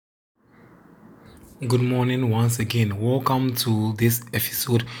Good morning once again. Welcome to this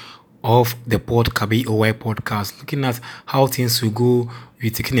episode of the Pod Kabi OY podcast. Looking at how things will go, we're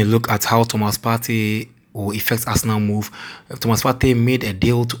taking a look at how Thomas Partey will affect Arsenal move. Thomas Partey made a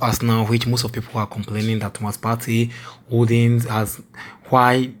deal to Arsenal, which most of people are complaining that Thomas Partey holdings has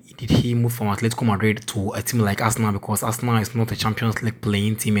why did he move from Atletico Madrid to a team like Arsenal, because Arsenal is not a Champions League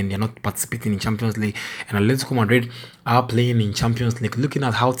playing team and they're not participating in Champions League, and Atletico Madrid are playing in Champions League. Looking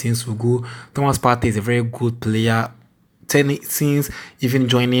at how things will go, Thomas Partey is a very good player. Since even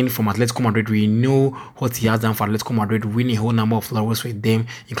joining from Atletico Madrid, we know what he has done for Atletico Madrid, winning a whole number of laurels with them,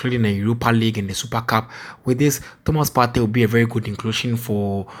 including the Europa League and the Super Cup. With this, Thomas Partey will be a very good inclusion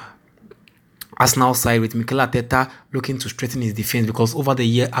for Arsenal side, with Mikel Arteta looking to strengthen his defense, because over the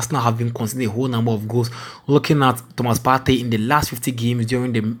year Arsenal have been conceding a whole number of goals. Looking at Thomas Partey in the last 50 games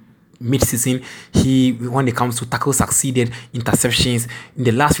during the mid-season, when it comes to tackles succeeded, interceptions, in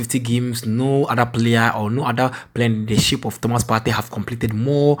the last 50 games, no other player in the shape of Thomas Partey have completed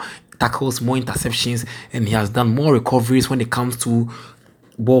more tackles, more interceptions, and he has done more recoveries when it comes to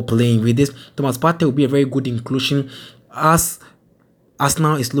ball playing. With this, Thomas Partey will be a very good inclusion as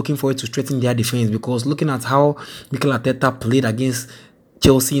Arsenal is looking forward to strengthen their defense, because looking at how Mikel Arteta played against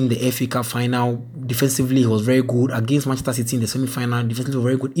Chelsea in the FA Cup final, defensively he was very good. Against Manchester City in the semi-final, defensively was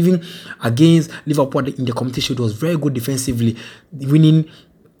very good. Even against Liverpool in the competition, it was very good defensively, winning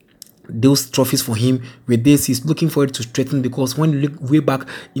those trophies for him. With this, he's looking forward to strengthen, because when you look way back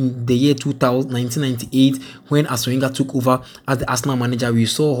in the year 1998, when Arsene Wenger took over as the Arsenal manager, we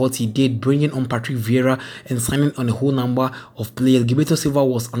saw what he did, bringing on Patrick Vieira and signing on a whole number of players. Gilberto Silva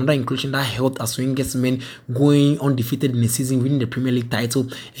was another inclusion that helped Arsene Wenger's men going undefeated in the season, winning the Premier League title.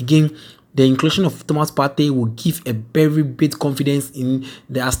 Again, the inclusion of Thomas Partey will give a very big confidence in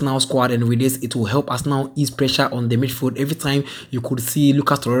the Arsenal squad, and with this, it will help Arsenal ease pressure on the midfield. Every time you could see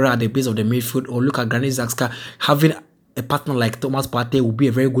Lucas Torreira at the base of the midfield, or look at Granit Xhaka, having a partner like Thomas Partey will be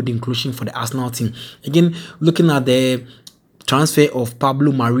a very good inclusion for the Arsenal team. Again, looking at the transfer of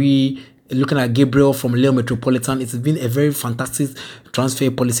Pablo Mari, looking at Gabriel from Leo Metropolitan, it's been a very fantastic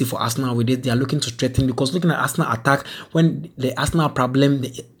transfer policy for Arsenal. With it, they are looking to strengthen, because looking at Arsenal attack, when the Arsenal problem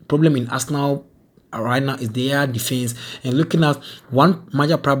in Arsenal right now is their defense, and looking at one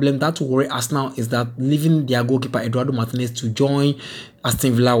major problem that will worry Arsenal is that leaving their goalkeeper Eduardo Martinez to join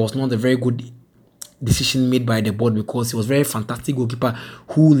Aston Villa was not a very good decision made by the board, because he was a very fantastic goalkeeper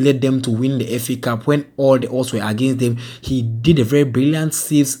who led them to win the FA Cup when all the odds were against them. He did a very brilliant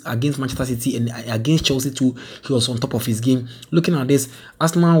saves against Manchester City and against Chelsea too. He was on top of his game. Looking at this,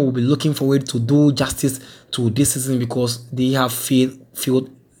 Arsenal will be looking forward to do justice to this season, because they have failed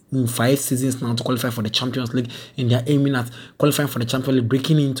in 5 seasons now to qualify for the Champions League, and they are aiming at qualifying for the Champions League,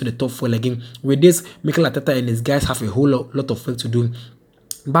 breaking into the top 4 again. With this, Mikel Arteta and his guys have a whole lot of work to do.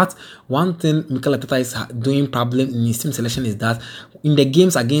 But one thing Mikel Arteta is doing problem in his team selection is that in the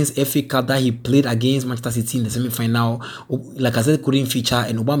games against FA Cup that he played against Manchester City in the semi-final, like I said, couldn't feature,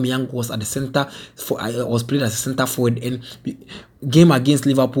 and Aubameyang was at the center was played as a center forward, and game against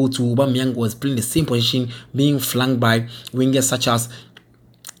Liverpool too, Aubameyang was playing the same position, being flanked by wingers such as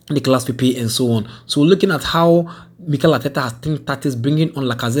Nicolas Pepe and so on. So looking at how Mikel Arteta has think tactics, bringing on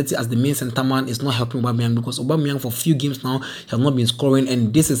Lacazette as the main centre man is not helping Aubameyang, because Aubameyang for a few games now has not been scoring,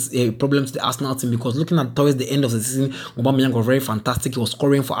 and this is a problem to the Arsenal team, because looking at towards the end of the season, Aubameyang was very fantastic. He was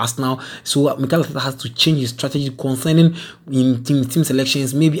scoring for Arsenal. So Mikel Arteta has to change his strategy concerning in team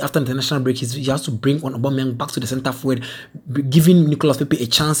selections. Maybe after international break, he has to bring on Aubameyang back to the centre forward, giving Nicolas Pepe a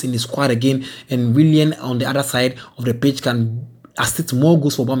chance in the squad again, and Willian on the other side of the pitch can assist more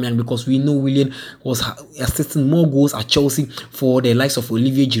goals for Aubameyang, because we know Willian was assisting more goals at Chelsea for the likes of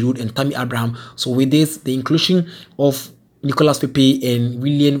Olivier Giroud and Tammy Abraham. So with this, the inclusion of Nicolas Pepe and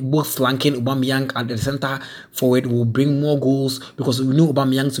Willian both flanking Aubameyang at the centre forward will bring more goals, because we know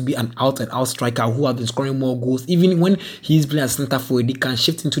Aubameyang to be an out-and-out striker who has been scoring more goals. Even when he's playing as centre forward, he can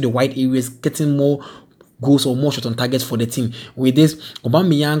shift into the wide areas, getting more goals or more shot on targets for the team. With this,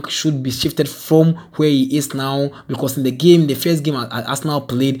 Aubameyang should be shifted from where he is now, because in the first game Arsenal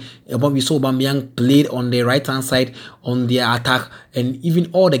played, we saw Aubameyang played on the right hand side on their attack, and even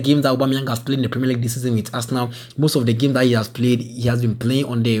all the games that Aubameyang has played in the Premier League this season with Arsenal, most of the games that he has played, he has been playing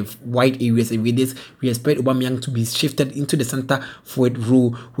on the wide areas, and with this, we expect Aubameyang to be shifted into the centre forward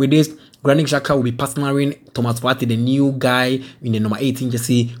role. With this, Granit Xhaka will be partnering Thomas Partey, the new guy in the number 18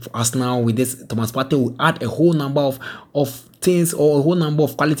 jersey for Arsenal. With this, Thomas Partey will add a whole number of things or a whole number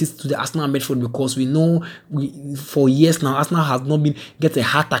of qualities to the Arsenal midfield, because we know for years now Arsenal has not been get a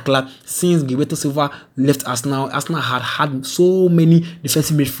hard tackler since Gilberto Silva left Arsenal. Arsenal had so many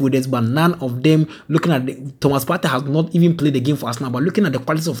defensive midfielders, but none of them. Looking at Thomas Partey has not even played the game for Arsenal, but looking at the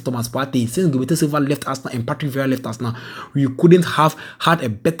qualities of Thomas Partey since Gilberto Silva left Arsenal and Patrick Vieira left Arsenal, we couldn't have had a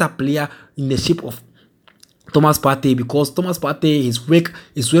better player in the shape of Thomas Partey, because Thomas Partey, his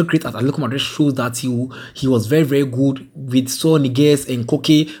work rate at Atletico Madrid shows that he was very, very good with Saul Niguez and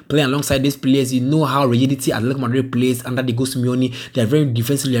Koke playing alongside these players. You know how rigidity Atletico Madrid plays under the Simeone. They are very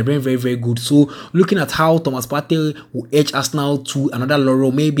defensively, they are very, very, very good. So looking at how Thomas Partey will edge Arsenal to another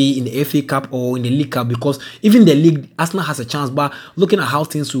laurel, maybe in the FA Cup or in the League Cup, because even the league, Arsenal has a chance. But looking at how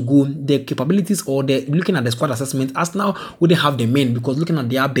things will go, the capabilities or looking at the squad assessment, Arsenal wouldn't have the men, because looking at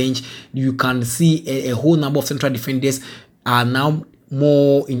their bench, you can see a whole number of central defenders are now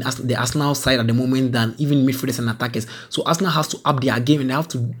more in the Arsenal side at the moment than even midfielders and attackers. So Arsenal has to up their game and they have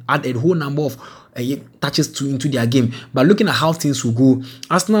to add a whole number of touches into their game. But looking at how things will go,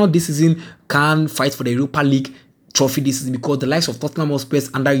 Arsenal this season can fight for the Europa League trophy this season, because the likes of Tottenham Hotspur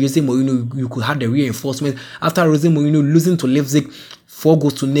under Jose Mourinho, you could have the reinforcement after Jose Mourinho losing to Leipzig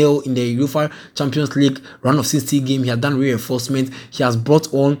 4-0 in the UEFA Champions League round of 16 game. He has done reinforcement. He has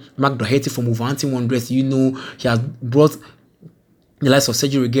brought on Mark Doherty from Wolverhampton Wanderers. You know, he has brought the likes of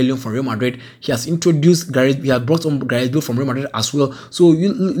Sergio Reguilón from Real Madrid. He has introduced he has brought on Gareth Bale from Real Madrid as well. So you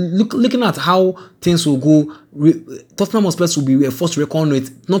looking at how things will go, Tottenham Hotspur will be a force to reckon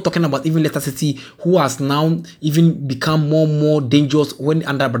with. Not talking about even Leicester City, who has now even become more dangerous when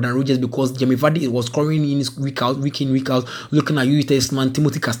under Brendan Rodgers, because Jamie Vardy was scoring in week in, week out. Looking at Yuri Tielemans,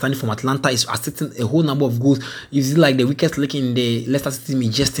 Timothy Castagne from Atlanta is assisting a whole number of goals. It's like the weakest link in the Leicester City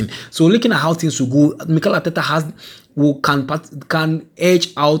majestic. So looking at how things will go, Mikel Arteta can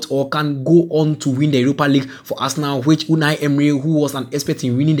edge out or can go on to win the Europa League for Arsenal, which Unai Emery, who was an expert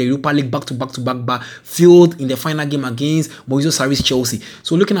in winning the Europa League back to back, but failed in the final game against Maurizio Sarri's Chelsea.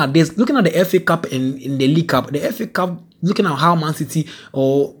 So looking at this, looking at the FA Cup and in the League Cup, the FA Cup, looking at how Man City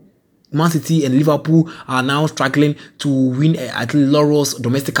and Liverpool are now struggling to win at laurels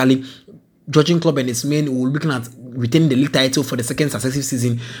domestically. Jurgen Klopp and his men will looking at retaining the league title for the second successive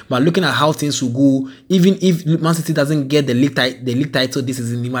season. But looking at how things will go, even if Man City doesn't get the league title this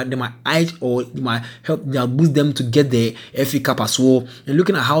season, they might edge or they might help, they'll boost them to get the FA Cup as well. And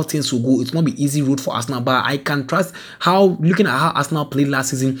looking at how things will go, it's not be easy road for Arsenal, but I can trust looking at how Arsenal played last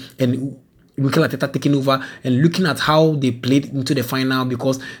season and Mikel Arteta taking over and looking at how they played into the final,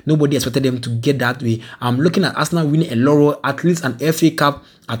 because nobody expected them to get that way. I'm looking at Arsenal winning a laurel, at least an FA Cup,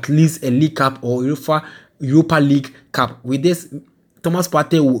 at least a League Cup or Europa League Cup. With this, Thomas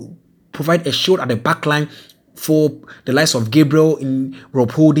Partey will provide a shield at the back line for the likes of Gabriel in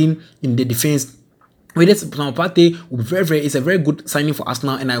Rob Holding in the defense. With this, Thomas Partey will be it's a very good signing for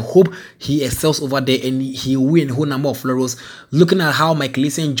Arsenal, and I hope he excels over there and he will win a whole number of laurels. Looking at how Michael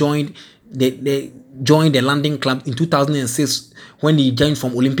Essien joined the London club in 2006 when he joined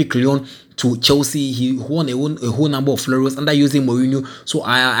from Olympique Lyon to Chelsea. He won a whole number of laurels under Jose Mourinho. So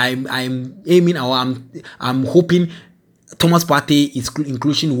I'm aiming, or I'm hoping Thomas Partey's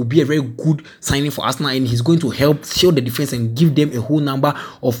inclusion will be a very good signing for Arsenal, and he's going to help shield the defense and give them a whole number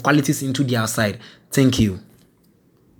of qualities into their side. Thank you.